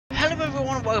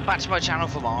everyone, welcome back to my channel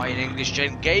for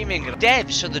AnEnglishGentGaming.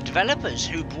 Devs, so the developers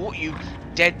who brought you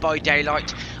Dead by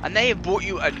Daylight, and they have brought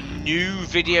you a new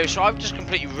video, so I've just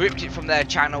completely ripped it from their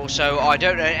channel, so I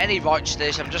don't own any rights to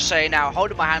this. I'm just saying now,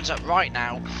 holding my hands up right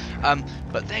now,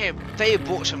 but they have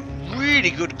brought some really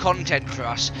good content for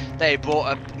us. They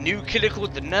brought a new killer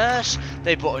called the Nurse,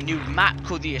 they brought a new map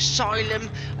called the Asylum,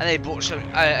 and they brought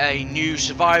a new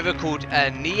survivor called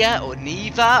Nia or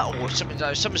Niva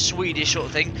or some Swedish sort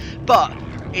of thing, but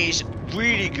it is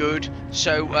really good.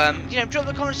 So you know, drop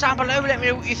the comments down below, let me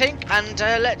know what you think, and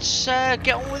let's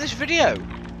get on with this video.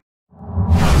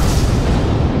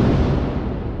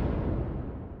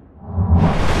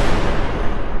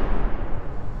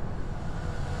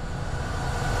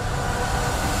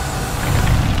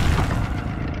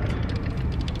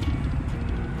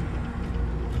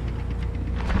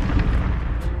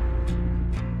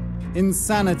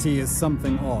 Insanity is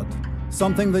something odd,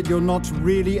 something that you're not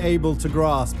really able to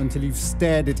grasp until you've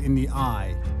stared it in the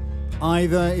eye,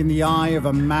 either in the eye of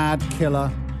a mad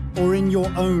killer or in your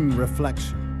own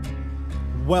reflection.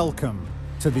 Welcome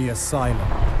to the Asylum.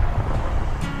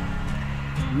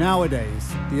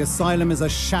 Nowadays, the Asylum is a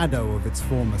shadow of its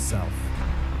former self.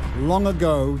 Long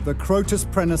ago, the Crotus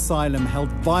Pren Asylum held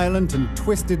violent and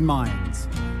twisted minds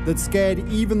that scared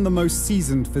even the most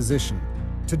seasoned physician.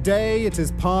 Today, it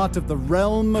is part of the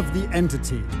realm of the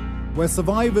entity, where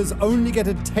survivors only get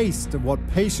a taste of what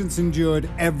patients endured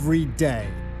every day.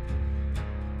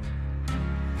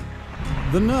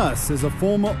 The Nurse is a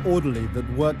former orderly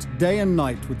that worked day and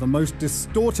night with the most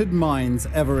distorted minds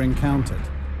ever encountered.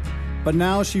 But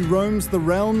now she roams the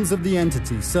realms of the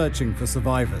entity searching for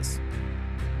survivors.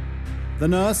 The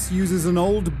Nurse uses an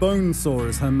old bone saw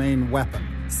as her main weapon,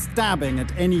 stabbing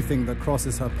at anything that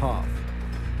crosses her path.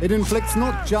 It inflicts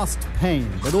not just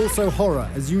pain, but also horror,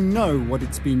 as you know what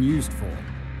it's been used for.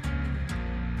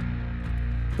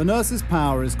 The Nurse's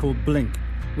power is called Blink,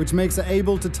 which makes her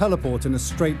able to teleport in a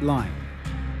straight line.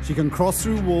 She can cross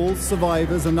through walls,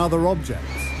 survivors, and other objects.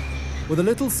 With a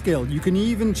little skill, you can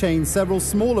even chain several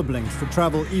smaller blinks to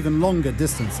travel even longer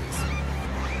distances.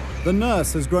 The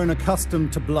Nurse has grown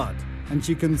accustomed to blood, and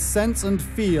she can sense and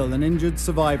feel an injured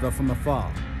survivor from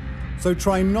afar. So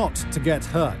try not to get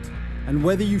hurt. And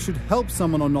whether you should help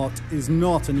someone or not is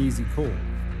not an easy call.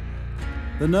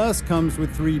 The Nurse comes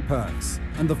with 3 perks,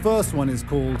 and the first one is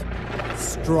called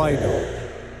Stridor.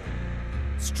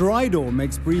 Stridor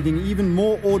makes breathing even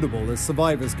more audible as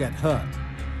survivors get hurt.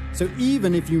 So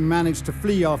even if you manage to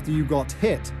flee after you got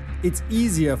hit, it's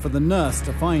easier for the Nurse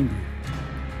to find you.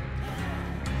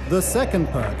 The second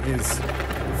perk is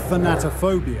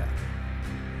Thanatophobia.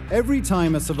 Every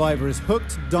time a survivor is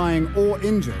hooked, dying, or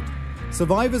injured,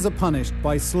 survivors are punished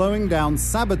by slowing down,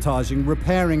 sabotaging,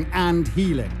 repairing, and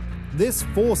healing. This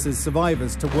forces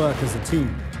survivors to work as a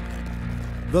team.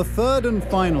 The third and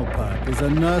final perk is a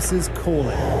Nurse's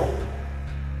Calling.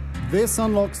 This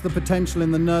unlocks the potential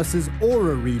in the Nurse's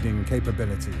aura reading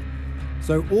capability.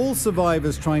 So all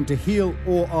survivors trying to heal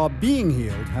or are being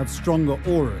healed have stronger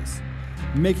auras,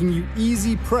 making you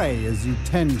easy prey as you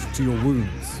tend to your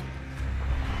wounds.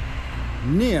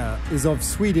 Nia is of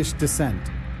Swedish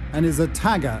descent and is a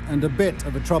tagger and a bit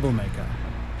of a troublemaker.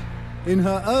 In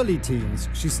her early teens,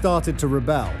 she started to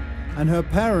rebel, and her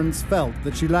parents felt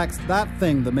that she lacks that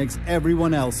thing that makes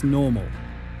everyone else normal.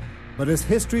 But as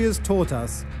history has taught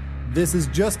us, this is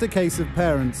just a case of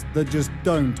parents that just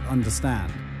don't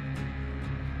understand.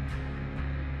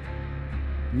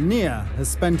 Nia has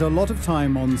spent a lot of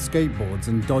time on skateboards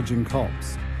and dodging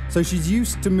cops, so she's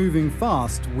used to moving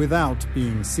fast without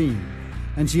being seen,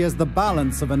 and she has the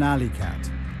balance of an alley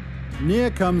cat.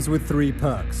 Nia comes with 3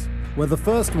 perks, where the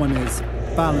first one is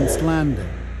Balanced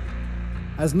Landing.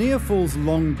 As Nia falls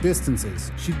long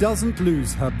distances, she doesn't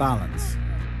lose her balance.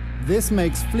 This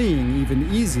makes fleeing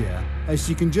even easier, as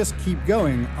she can just keep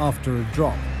going after a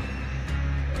drop.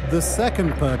 The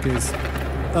second perk is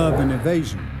Urban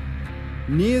Evasion.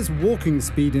 Nia's walking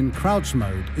speed in crouch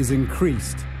mode is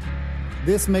increased.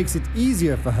 This makes it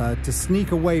easier for her to sneak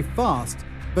away fast,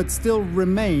 but still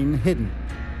remain hidden.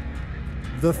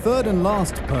 The third and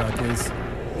last perk is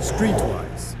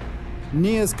Streetwise.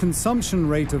 Nia's consumption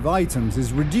rate of items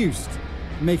is reduced,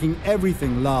 making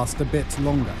everything last a bit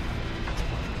longer.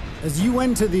 As you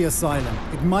enter the Asylum,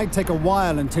 it might take a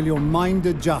while until your mind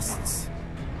adjusts.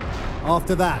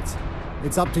 After that,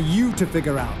 it's up to you to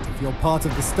figure out if you're part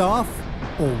of the staff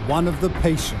or one of the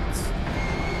patients.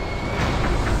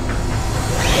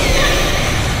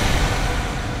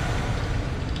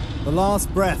 The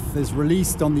Last Breath is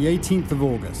released on the 18th of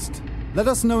August. Let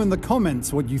us know in the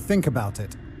comments what you think about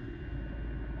it.